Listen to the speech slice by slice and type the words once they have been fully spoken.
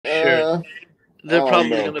sure. I They're don't probably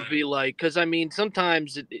know. gonna be like, because I mean,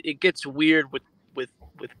 sometimes it gets weird with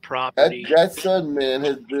property. That son man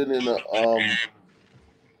has been in a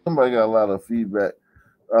somebody got a lot of feedback.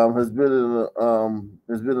 Has been in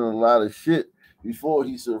a lot of shit before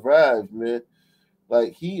he survived, man.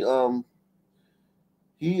 Like he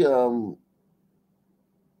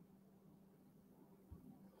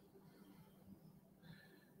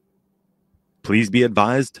Please be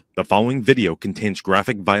advised, the following video contains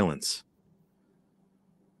graphic violence.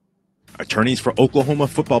 Attorneys for Oklahoma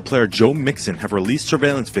football player Joe Mixon have released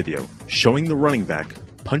surveillance video showing the running back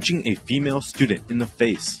punching a female student in the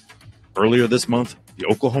face. Earlier this month, the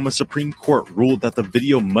Oklahoma Supreme Court ruled that the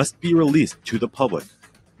video must be released to the public.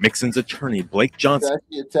 Mixon's attorney, Blake Johnson,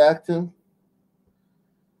 She attacked him.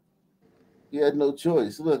 He had no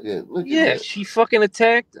choice. Look at that. She fucking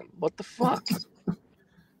attacked him. What the fuck?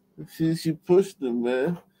 She pushed him,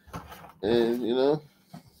 man, and you know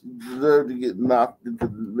she deserved to get knocked into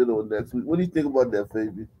the middle of next week. What do you think about that,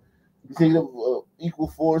 Fabian? You think that equal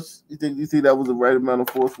force? You think that was the right amount of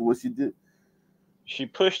force for what she did? She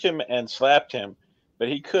pushed him and slapped him, but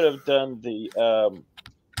he could have done the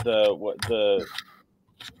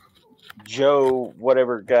Joe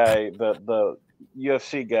whatever guy, the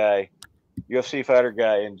UFC guy, UFC fighter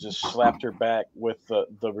guy, and just slapped her back with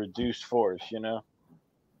the reduced force, you know?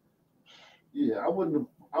 Yeah, I wouldn't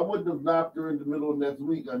have knocked her in the middle of next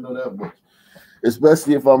week. I know that much.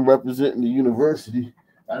 Especially if I'm representing the university.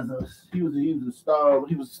 He was a star.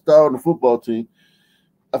 He was a star on the football team.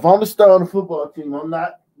 If I'm the star on the football team, I'm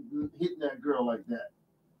not hitting that girl like that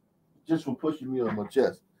just for pushing me on my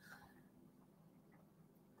chest.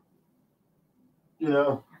 You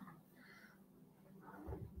know,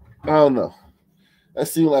 I don't know. That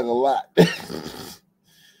seemed like a lot.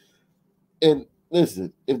 And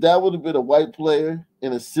listen, if that would have been a white player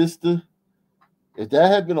and a sister, if that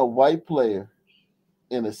had been a white player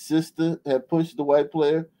and a sister had pushed the white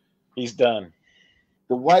player, he's done.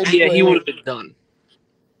 The white player, he would have been done.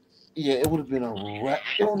 Yeah, it would have been a wrap.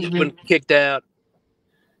 He'd been kicked out.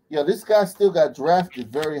 Yeah, this guy still got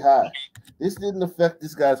drafted very high. This didn't affect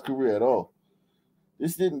this guy's career at all.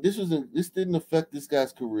 This didn't affect this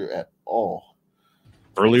guy's career at all.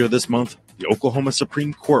 Earlier this month, the Oklahoma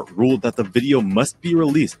Supreme Court ruled that the video must be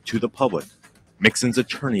released to the public. Mixon's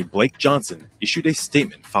attorney, Blake Johnson, issued a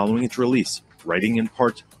statement following its release, writing in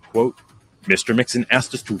part, quote, "Mr. Mixon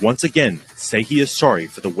asked us to once again say he is sorry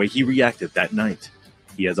for the way he reacted that night.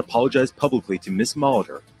 He has apologized publicly to Miss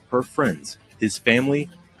Molitor, her friends, his family,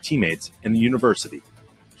 teammates, and the university.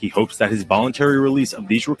 He hopes that his voluntary release of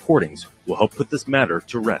these recordings will help put this matter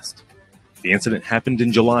to rest." The incident happened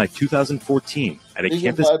in July 2014 at a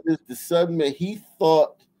campus. About this, the son man, he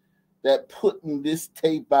thought that putting this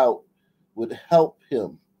tape out would help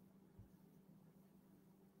him.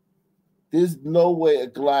 There's no way a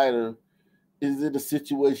glider is in a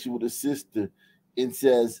situation with a sister and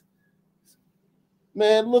says,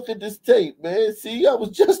 "Man, look at this tape, man. See, I was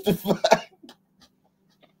justified."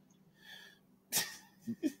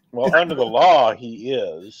 Well, under the law, he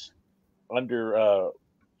is. Under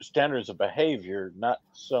standards of behavior, not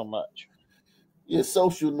so much. Yeah,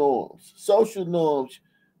 social norms. Social norms.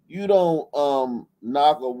 You don't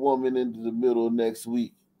knock a woman into the middle of next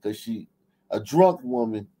week because a drunk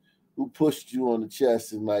woman who pushed you on the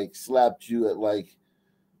chest and like slapped you at like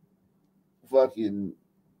fucking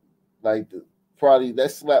like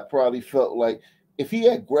that slap probably felt like if he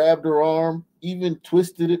had grabbed her arm, even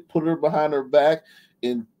twisted it, put her behind her back,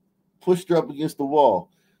 and pushed her up against the wall,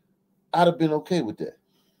 I'd have been okay with that.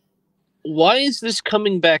 Why is this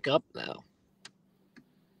coming back up now?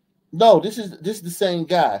 No, this is the same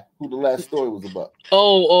guy who the last story was about.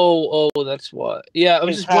 Oh, that's why. Yeah, I'm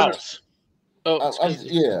His just wondering. house.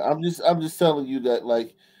 I'm just telling you that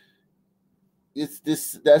like it's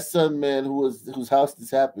that son man whose house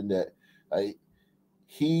this happened at. Like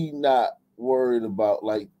he not worried about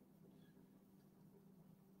like.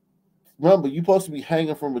 Remember, you're supposed to be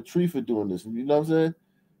hanging from a tree for doing this. You know what I'm saying?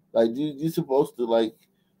 Like you're supposed to like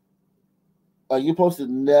you're supposed to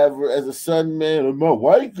never, as a son man, my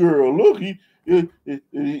white girl. Look,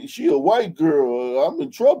 she a white girl. I'm in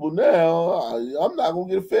trouble now. I'm not gonna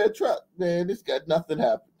get a fair trial. Man, this got nothing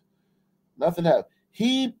happened. Nothing happened.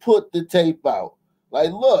 He put the tape out.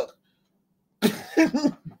 Like, look,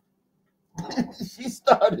 she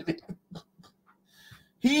started it.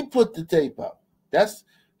 He put the tape out. That's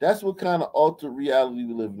what kind of altered reality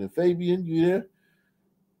we live in. Fabian, you there?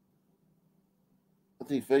 I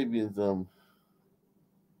think Fabian's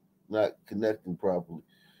not connecting properly.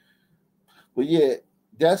 But yeah,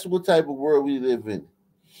 that's what type of world we live in.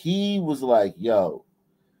 He was like, yo,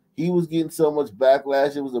 he was getting so much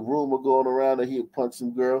backlash. There was a rumor going around that he had punched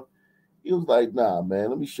some girl. He was like, nah, man,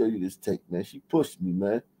 let me show you this tape, man. She pushed me,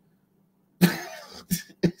 man.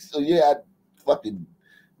 So, yeah, I fucking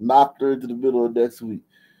knocked her into the middle of next week.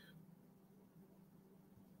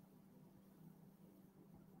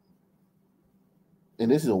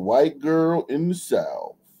 And this is a white girl in the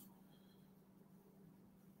South.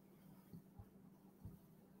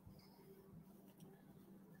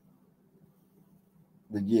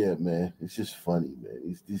 But yeah, man, it's just funny, man.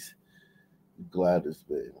 It's this Gladys,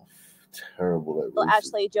 man, terrible at racism. Well,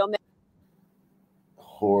 Ashley, Joe.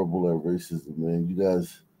 Horrible at racism, man. You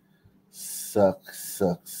guys suck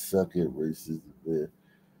at racism, man.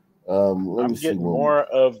 I'm getting more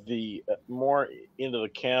into the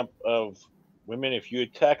camp of women. If you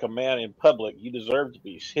attack a man in public, you deserve to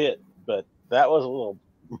be hit. But that was a little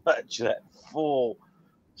much. That full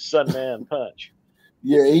Sunman punch.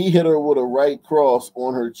 Yeah, he hit her with a right cross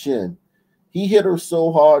on her chin. He hit her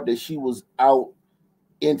so hard that she was out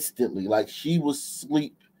instantly. Like she was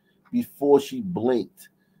asleep before she blinked.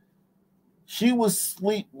 She was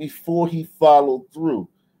asleep before he followed through.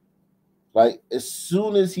 Like as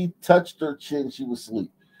soon as he touched her chin, she was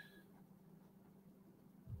asleep.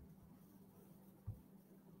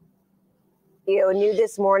 New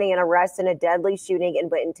this morning, an arrest in a deadly shooting in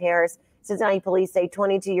Winton Terrace. Cincinnati police say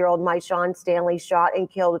 22-year-old Myshawn Stanley shot and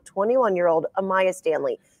killed 21-year-old Amaya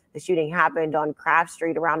Stanley. The shooting happened on Craft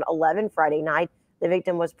Street around 11 Friday night. The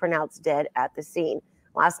victim was pronounced dead at the scene.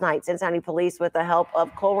 Last night, Cincinnati police, with the help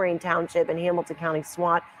of Colerain Township and Hamilton County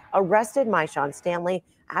SWAT, arrested Myshawn Stanley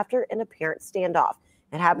after an apparent standoff.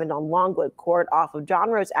 It happened on Longwood Court off of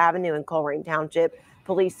John Rose Avenue in Colerain Township.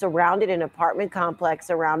 Police surrounded an apartment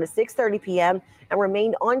complex around 6:30 p.m. and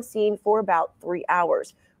remained on scene for about 3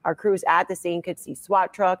 hours. Our crews at the scene could see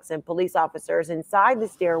SWAT trucks and police officers inside the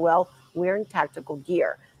stairwell wearing tactical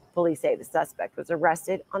gear. Police say the suspect was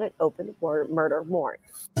arrested on an open murder warrant.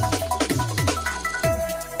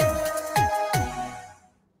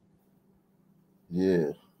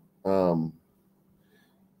 Yeah.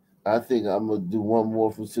 I think I'm going to do one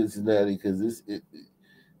more from Cincinnati because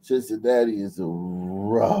Cincinnati is a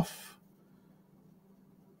rough.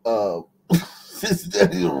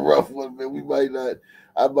 Cincinnati is a rough one, man.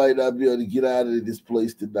 I might not be able to get out of this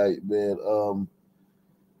place tonight, man.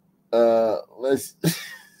 Let's.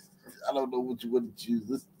 I don't know what you want to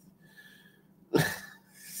choose.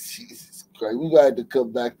 Jesus Christ, we might have to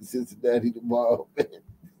come back to Cincinnati tomorrow, man.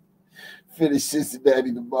 Finish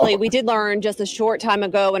Cincinnati tomorrow. We did learn just a short time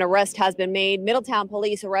ago an arrest has been made. Middletown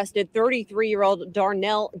police arrested 33-year-old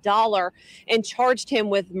Darnell Dollar and charged him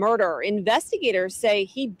with murder. Investigators say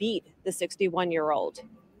he beat the 61-year-old.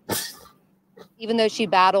 Even though she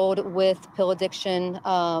battled with pill addiction,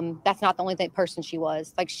 that's not the only person she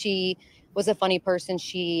was. Like, she was a funny person.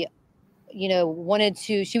 She, she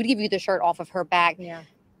would give you the shirt off of her back,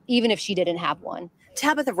 even if she didn't have one.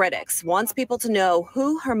 Tabitha Reddix wants people to know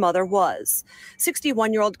who her mother was.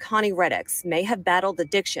 61-year-old Connie Reddix may have battled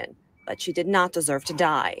addiction, but she did not deserve to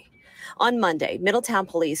die. On Monday, Middletown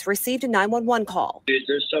police received a 911 call. Dude,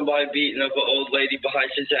 there's somebody beating up an old lady behind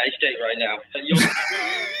Cincinnati State right now.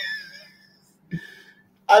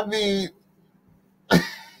 I mean,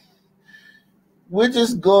 we're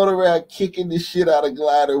just going around kicking the shit out of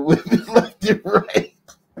glider women left and right.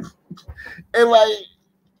 And like,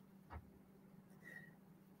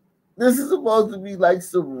 this is supposed to be like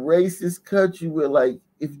some racist country where, like,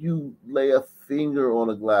 if you lay a finger on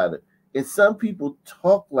a glider, and some people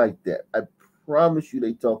talk like that. I promise you,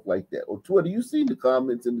 they talk like that. On Twitter, you seen the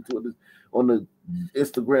comments in the Twitter on the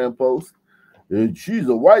Instagram post? And she's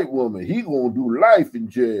a white woman. He gonna do life in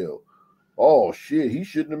jail. Oh shit, he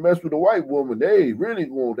shouldn't have messed with a white woman. They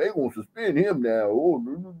gonna suspend him now.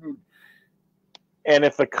 And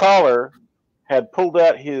if the caller had pulled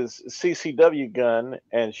out his CCW gun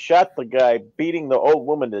and shot the guy beating the old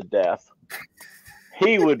woman to death,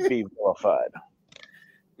 he would be vilified.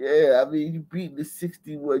 Yeah, I mean, you beating the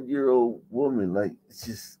 61-year-old woman, like, it's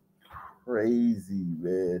just crazy,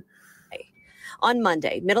 man. On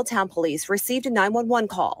Monday, Middletown police received a 911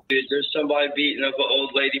 call. Dude, there's somebody beating up an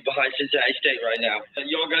old lady behind Cincinnati State right now.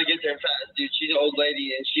 Y'all gotta get there fast, dude. She's an old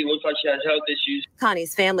lady and she looks like she has health issues.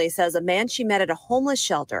 Connie's family says a man she met at a homeless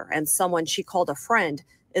shelter and someone she called a friend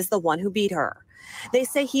is the one who beat her. They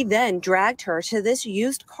say he then dragged her to this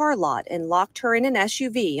used car lot and locked her in an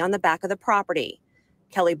SUV on the back of the property.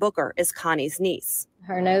 Kelly Booker is Connie's niece.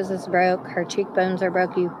 Her nose is broke. Her cheekbones are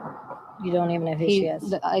broke. You don't even know who she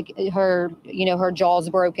is. Like her jaw's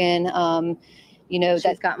broken.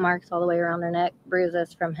 She's got marks all the way around her neck,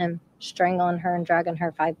 bruises from him strangling her and dragging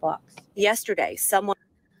her 5 blocks. Yesterday, someone.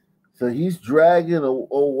 So he's dragging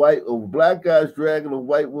a black guy's dragging a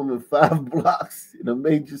white woman 5 blocks in a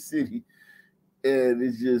major city, and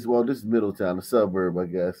it's just, well, this is Middletown, a suburb, I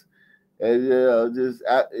guess, and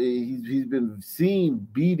he's been seen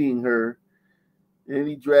beating her, and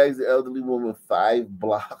he drags the elderly woman 5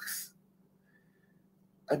 blocks.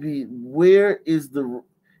 I mean, where is the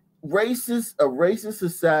racist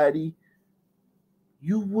society?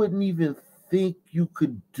 You wouldn't even think you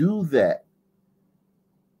could do that.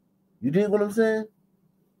 You dig what I'm saying?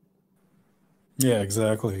 Yeah,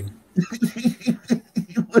 exactly.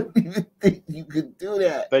 You wouldn't even think you could do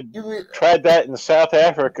that. They tried that in South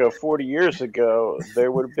Africa 40 years ago. They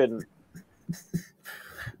would have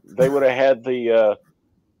had the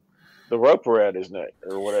rope around his neck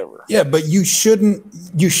or whatever. Yeah, but you shouldn't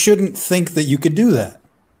think that you could do that.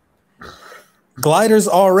 Gliders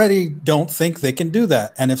already don't think they can do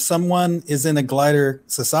that. And if someone is in a glider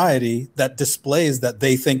society that displays that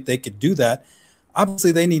they think they could do that,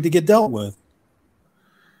 obviously they need to get dealt with.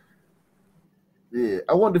 Yeah,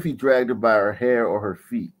 I wonder if he dragged her by her hair or her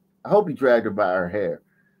feet. I hope he dragged her by her hair.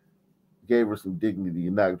 Gave her some dignity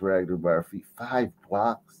and not dragged her by her feet. 5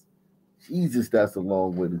 blocks? Jesus, that's a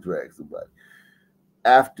long way to drag somebody.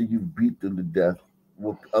 After you beat them to death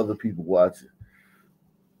with other people watching.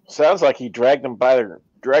 Sounds like he dragged her by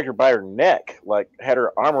her neck, like had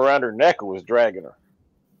her arm around her neck and was dragging her.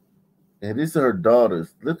 And these are her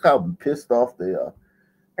daughters. Look how pissed off they are.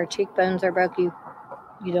 Her cheekbones are broke. You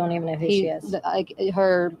don't even know who she is. Like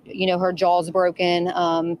her, her jaw's broken.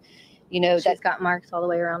 She's got marks all the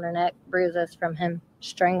way around her neck, bruises from him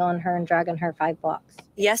strangling her and dragging her 5 blocks.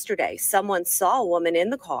 Yesterday, someone saw a woman in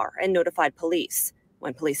the car and notified police.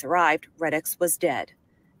 When police arrived, Red X was dead.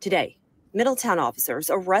 Today, Middletown officers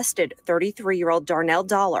arrested 33-year-old Darnell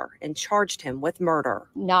Dollar and charged him with murder.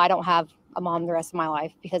 No, I don't have a mom the rest of my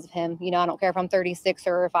life because of him. I don't care if I'm 36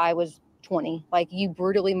 or if I was 20. Like, you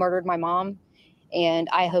brutally murdered my mom, and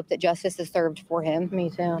I hope that justice is served for him. Me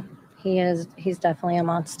too. He's definitely a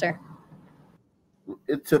monster.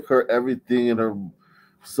 It took her everything in her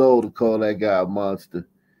soul to call that guy a monster.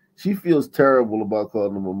 She feels terrible about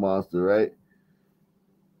calling him a monster, right?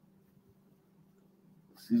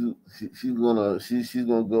 She's gonna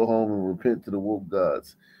go home and repent to the woke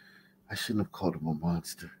gods. I shouldn't have called him a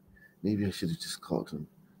monster. Maybe I should have just called him.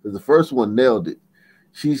 Because the first one nailed it.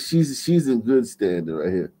 She's in good standing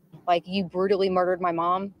right here. Like, you brutally murdered my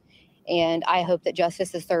mom, and I hope that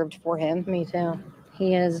justice is served for him. Me too.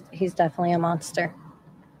 He's definitely a monster.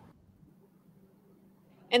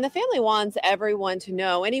 And the family wants everyone to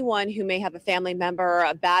know, anyone who may have a family member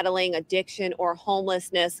battling addiction or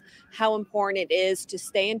homelessness, how important it is to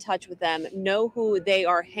stay in touch with them, know who they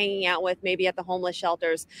are hanging out with, maybe at the homeless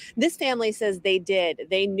shelters. This family says they did.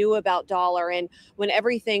 They knew about Dollar, and when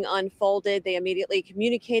everything unfolded, they immediately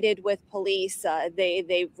communicated with police.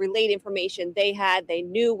 They relayed information they had. They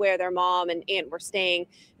knew where their mom and aunt were staying,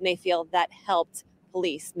 and they feel that helped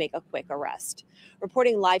police make a quick arrest.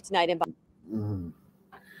 Reporting live tonight in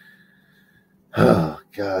Oh,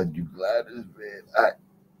 God, you gliders, man.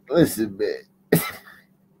 Listen, man.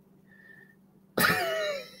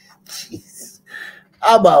 Jeez.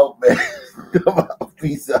 I'm out, man. I'm out.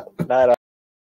 Peace out.